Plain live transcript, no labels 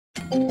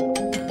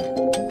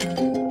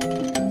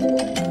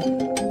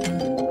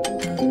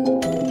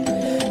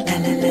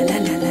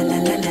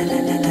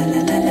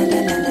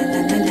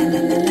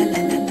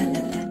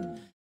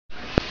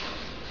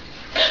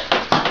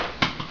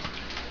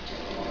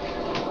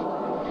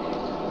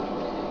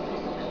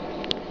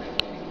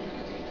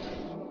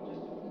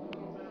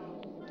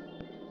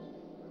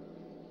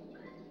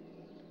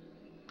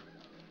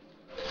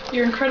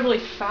You're incredibly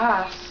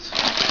fast.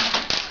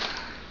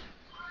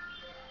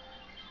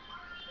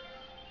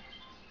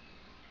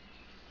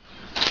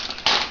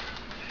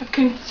 I've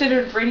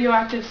considered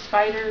radioactive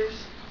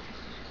spiders,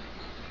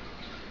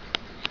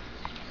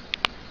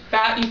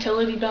 bat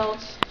utility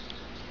belts,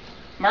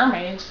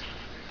 mermaids.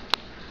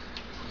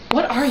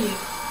 What are you?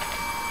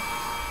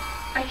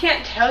 I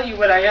can't tell you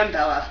what I am,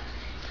 Bella.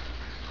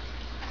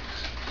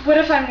 What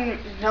if I'm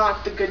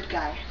not the good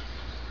guy?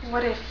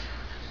 What if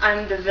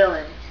I'm the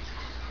villain?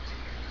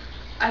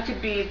 I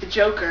could be the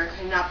Joker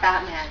and not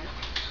Batman.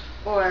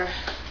 Or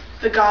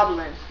the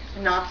Goblin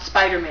and not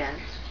Spider-Man.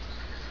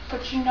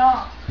 But you're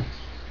not.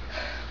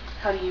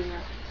 How do you know?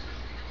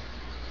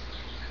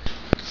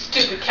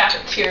 Stupid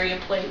cafeteria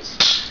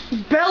plates.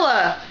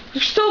 Bella!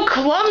 You're so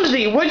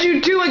clumsy! What'd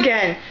you do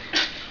again?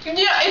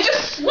 Yeah, it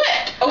just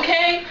slipped,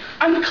 okay?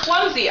 I'm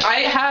clumsy. I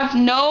have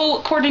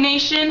no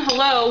coordination.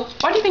 Hello?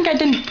 Why do you think I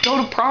didn't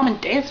go to prom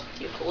and dance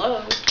with you?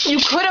 Hello? You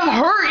could have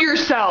hurt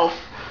yourself!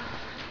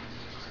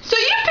 So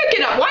you pick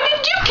it up. Why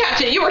didn't you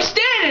catch it? You were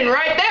standing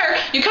right there.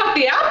 You caught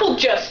the apple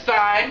just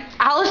fine.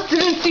 Alice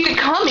didn't see it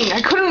coming.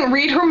 I couldn't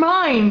read her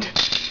mind.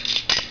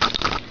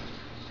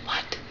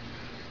 What?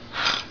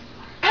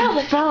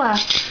 Alice. Bella,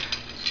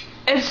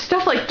 if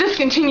stuff like this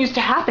continues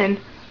to happen,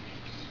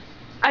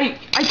 I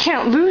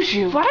can't lose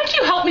you. Why don't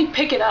you help me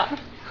pick it up?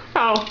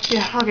 Oh,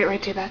 yeah, I'll get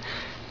right to that.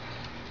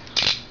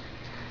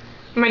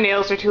 My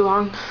nails are too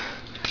long.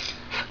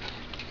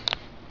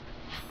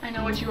 I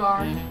know what you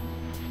are.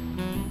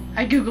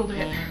 I googled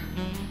it.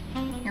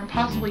 You're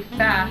impossibly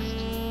fast.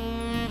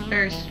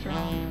 Very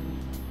strong.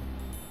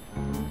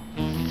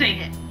 Say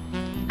it.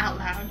 Out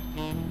loud.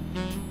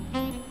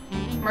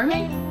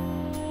 Mermaid?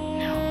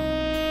 No.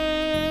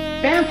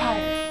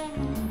 Vampire.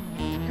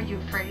 Are you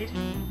afraid?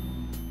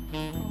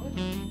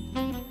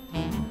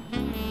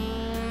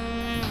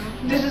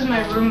 This is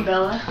my room,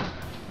 Bella.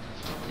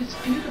 It's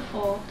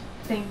beautiful.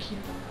 Thank you.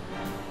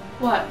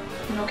 What?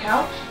 No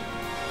couch?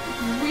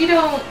 We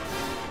don't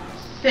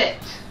sit.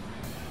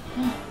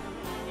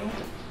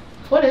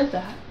 What is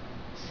that?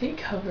 Seat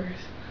covers.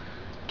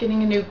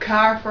 Getting a new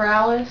car for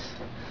Alice?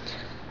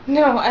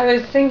 No, I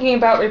was thinking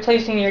about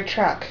replacing your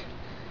truck.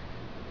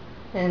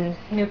 And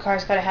new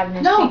car's gotta have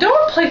new No, seats.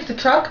 don't replace the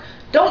truck.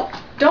 Don't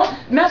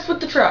mess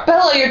with the truck.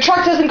 Bella, your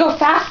truck doesn't go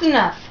fast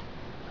enough.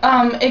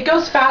 It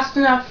goes fast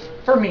enough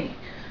for me.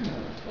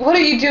 What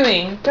are you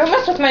doing? Don't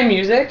mess with my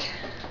music.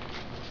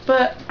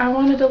 But I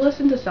wanted to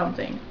listen to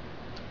something.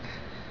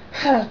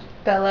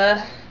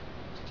 Bella.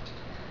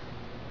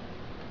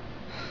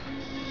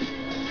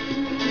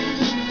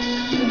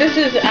 This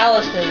is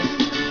Alice's.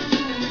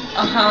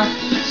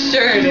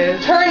 Sure it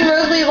is. Her and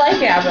Rosalie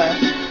like ABBA.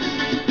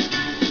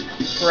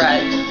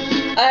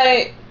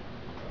 Right.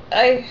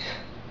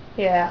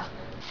 Yeah.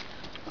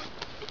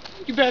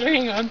 You better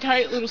hang on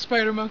tight, little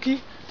spider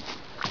monkey.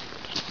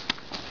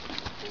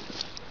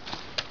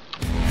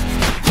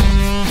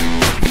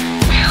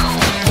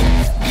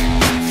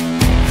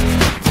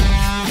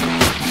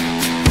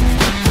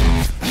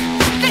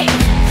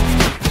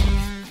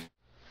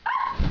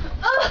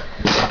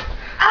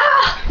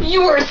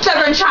 You were a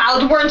stubborn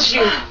child, weren't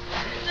you?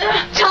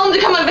 Tell him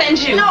to come avenge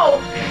you. No!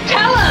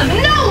 Tell him!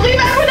 No! Leave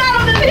everyone out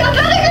of the field!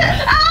 Nothing!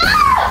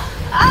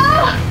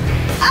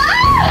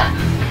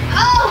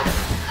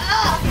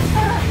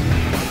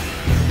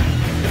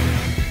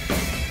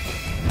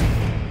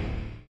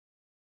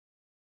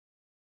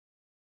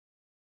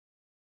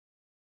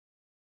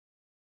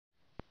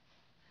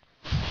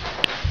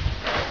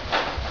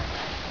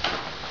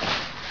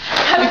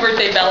 Happy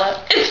birthday,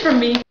 Bella. It's from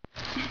me.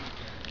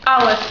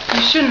 Alice,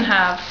 you shouldn't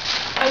have.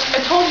 I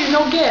told you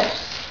no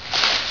gifts.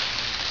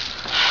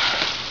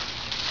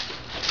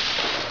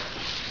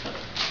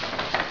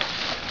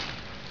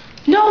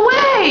 No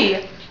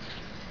way!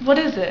 What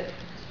is it?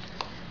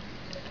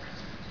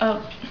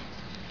 Oh,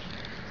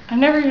 I've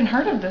never even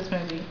heard of this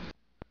movie.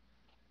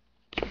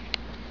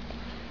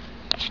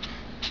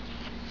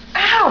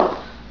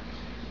 Ow!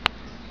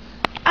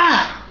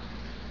 Ah!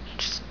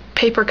 Just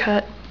paper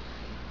cut.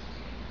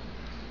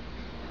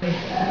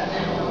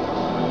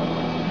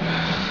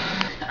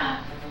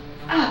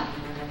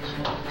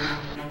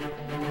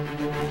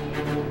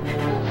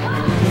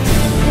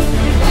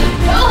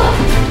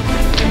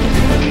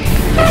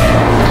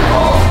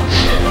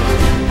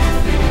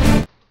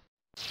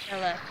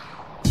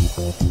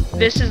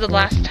 This is the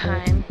last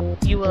time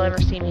you will ever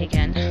see me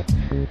again.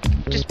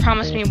 Just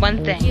promise me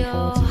one thing.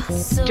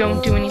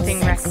 Don't do anything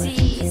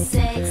reckless.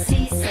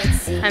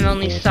 I'm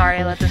only sorry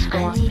I let this go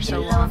on for so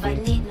long.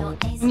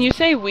 When you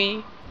say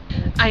we,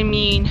 I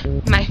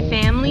mean my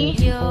family,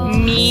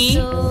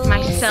 me,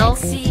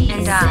 myself,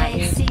 and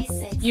I.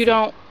 you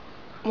don't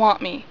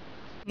want me?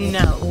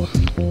 No.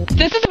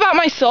 This is about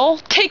my soul.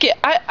 Take it.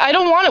 I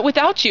don't want it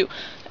without you.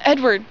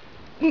 Edward,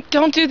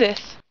 don't do this.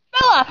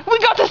 Bella, we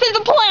got to save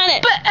the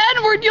planet! But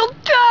Edward, you'll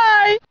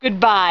die!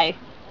 Goodbye,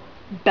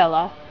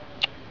 Bella.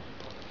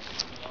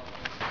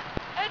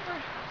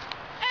 Edward!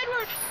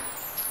 Edward!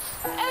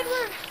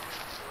 Edward!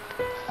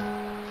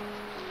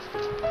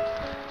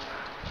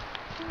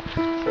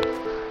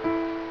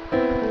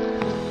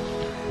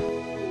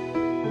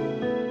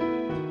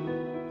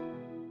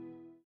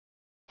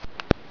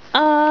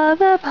 All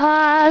the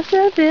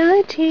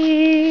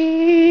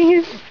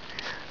possibilities.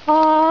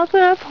 All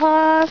the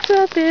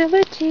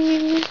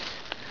possibilities.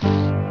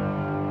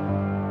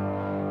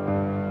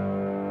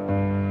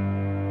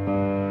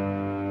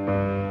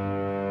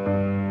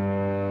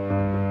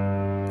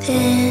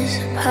 There's a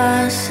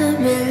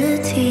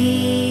possibility.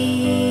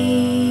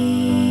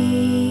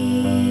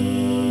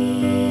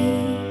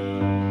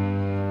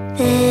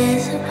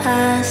 There's a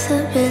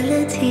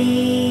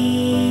possibility.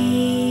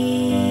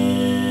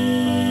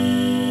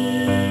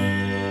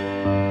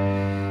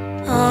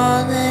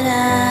 All that I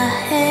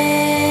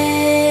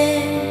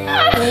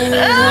have is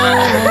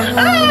all I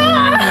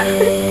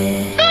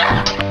wanted.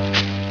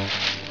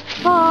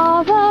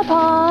 All the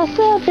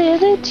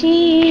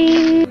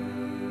possibilities.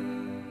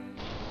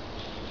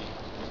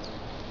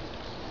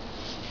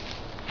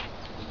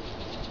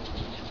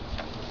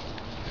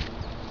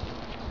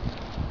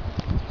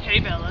 Hey,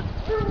 Bella.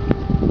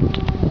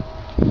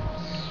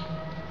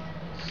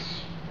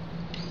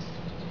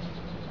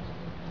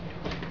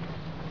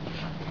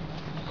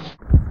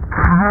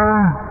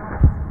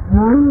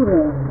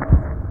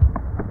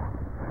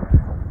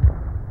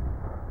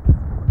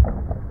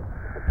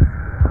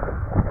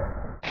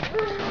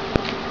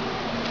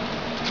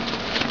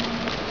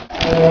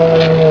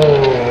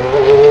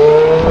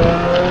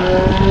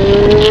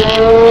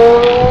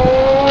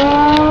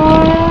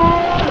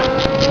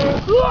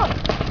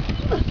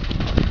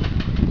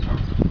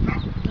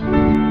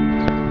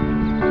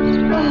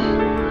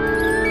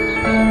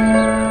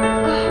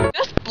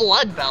 That's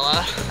blood, Bella.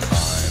 I'm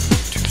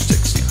too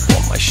sexy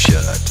for my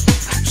shirt.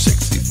 Too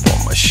sexy for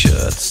my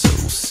shirt. So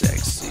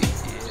sexy.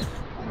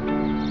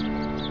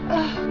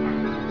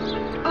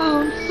 Oh,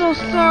 I'm so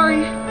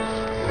sorry.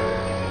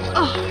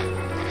 Oh,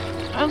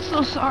 I'm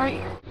so sorry.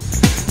 And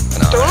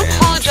Don't I am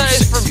apologize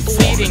too for sexy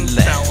bleeding,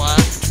 Milan. Bella.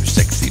 Too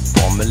sexy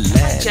for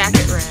Milan.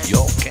 Jacket red. New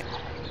York.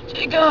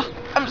 Jacob,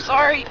 I'm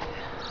sorry.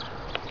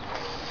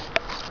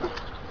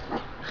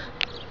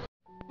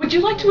 Would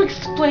you like to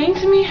explain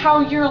to me how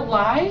you're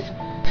alive?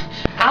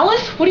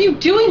 Alice, what are you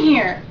doing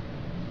here?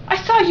 I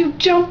saw you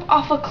jump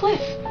off a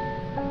cliff.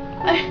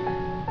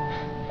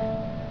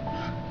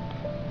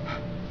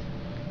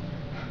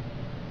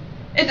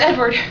 It's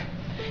Edward.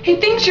 He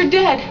thinks you're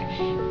dead.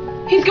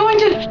 He's going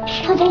to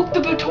provoke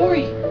the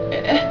Buttori.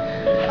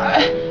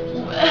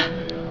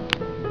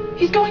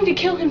 He's going to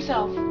kill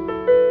himself.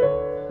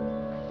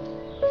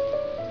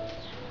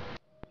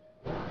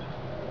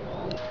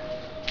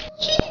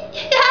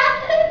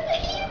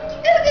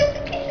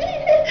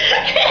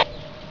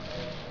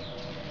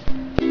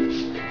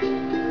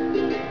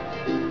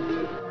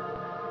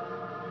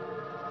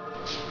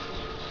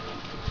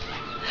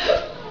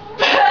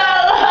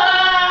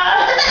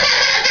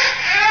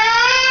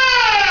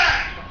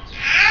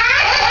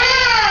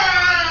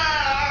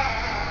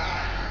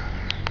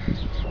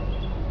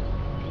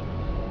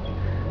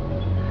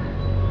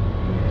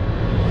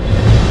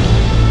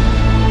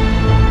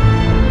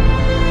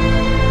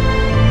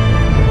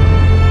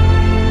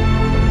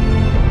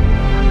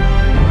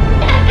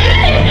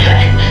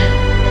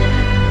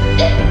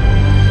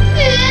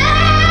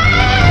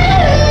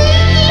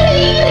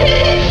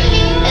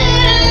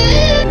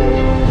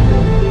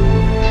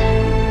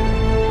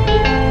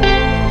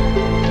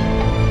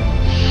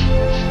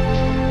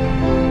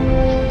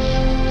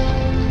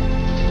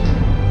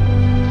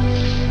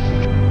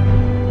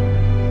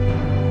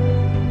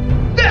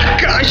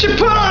 I should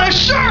put on a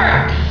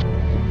shirt!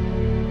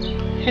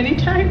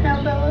 Anytime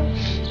now, Bella.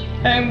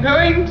 I'm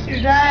going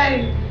to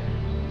die.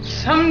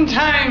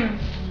 Sometime.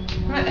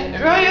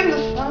 Right in the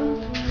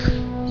sun.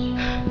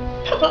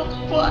 Bella,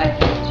 why?